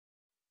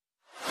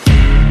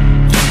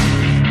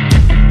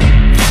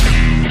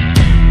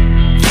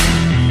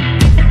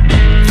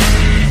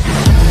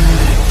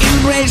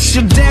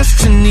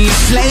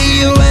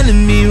slay your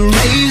enemy,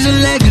 raise a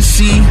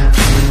legacy.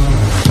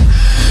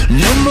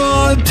 No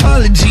more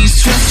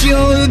apologies, trust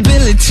your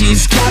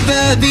abilities,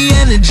 gather the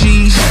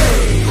energies.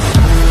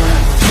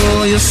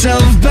 Pull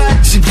yourself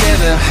back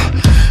together,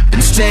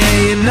 been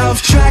staying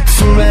off track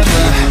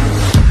forever.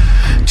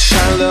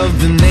 Child of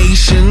the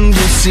nation,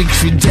 will seek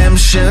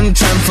redemption,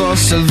 time for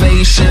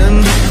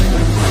salvation.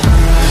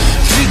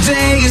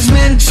 Today is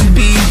meant to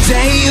be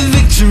day of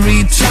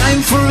victory,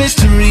 time for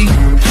history.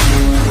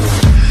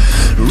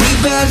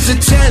 Rebirth's a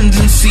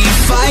tendency,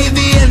 fight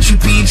the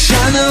entropy,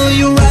 channel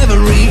your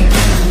rivalry.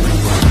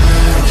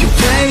 You're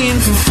praying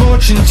for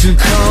fortune to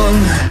come,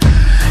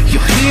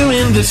 you're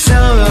hearing the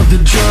sound of the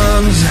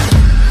drums.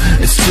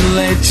 It's too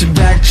late to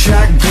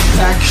backtrack, go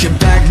pack your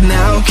bag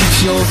now, keep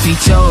your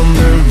feet on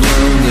the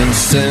ground and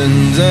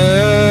stand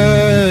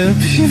up.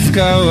 You've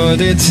got what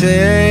it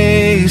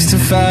takes to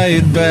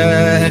fight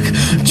back.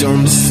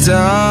 Don't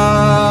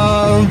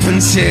stop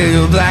until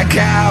you black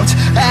out,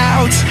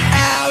 out,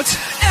 out.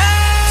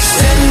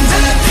 Stand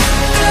up,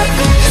 up,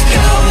 you've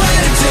got what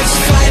it takes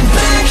to fight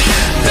back,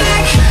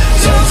 back.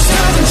 Don't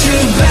stop until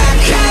you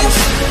black out,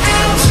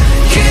 out.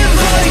 Give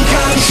all you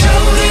got,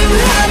 show them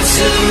how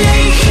to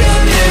make a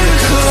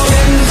miracle.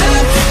 Stand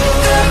up,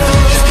 up,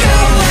 you've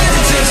got what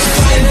it takes to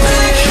fight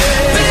back,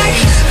 back.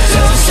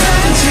 Don't stop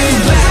until you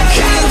black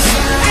out,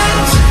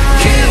 out.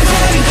 Give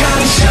all you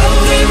got, show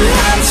them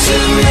how to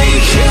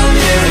make a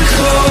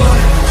miracle.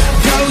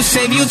 Go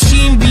save your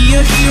team, be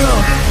a hero.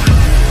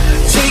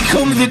 Take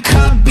home the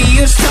cup, be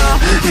a star.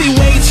 They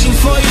waiting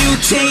for you,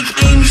 take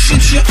aim,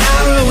 shoot your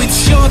arrow.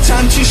 It's your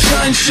time to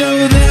shine,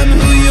 show them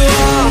who you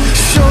are.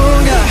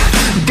 Stronger,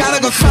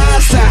 gotta go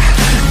faster,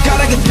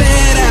 gotta get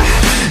better,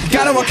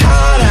 gotta work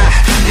harder.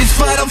 It's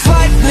fight or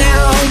flight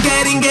now,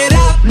 get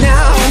out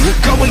now.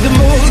 Go with the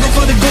move, go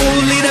for the goal,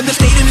 lead up the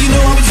stadium, you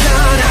know how it's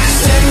done.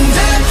 Stand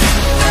up,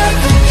 up,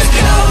 you've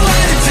got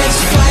what it takes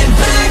to fight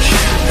back,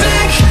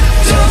 back.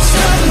 Don't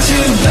stop until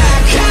you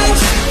back out,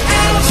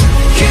 out.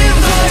 Give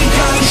all you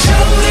got,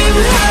 show them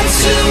how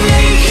to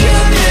make a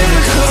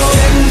miracle.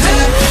 Stand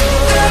up,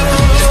 up,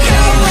 you've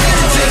got what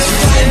it takes to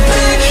fight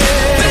back,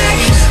 back.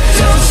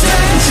 Don't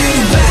stop until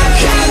you back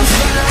out,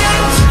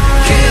 out.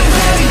 Give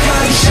all you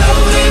got, show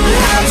them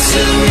how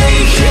to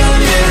make a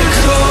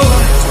miracle.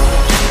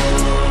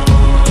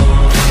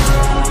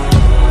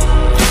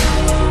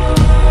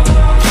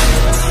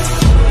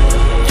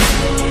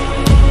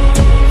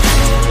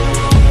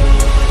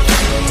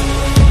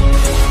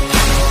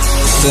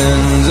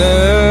 Stand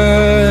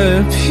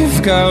up,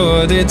 you've got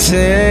what it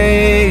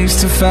takes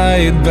to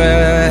fight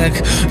back.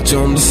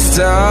 Don't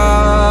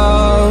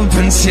stop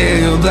until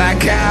you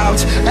black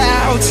out,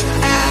 out,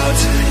 out.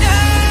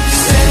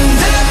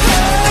 Stand up,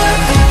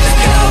 you've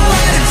got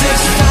what it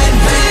takes to fight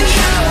back,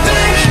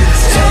 back.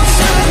 Don't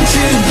stop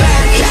until you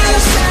black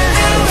out.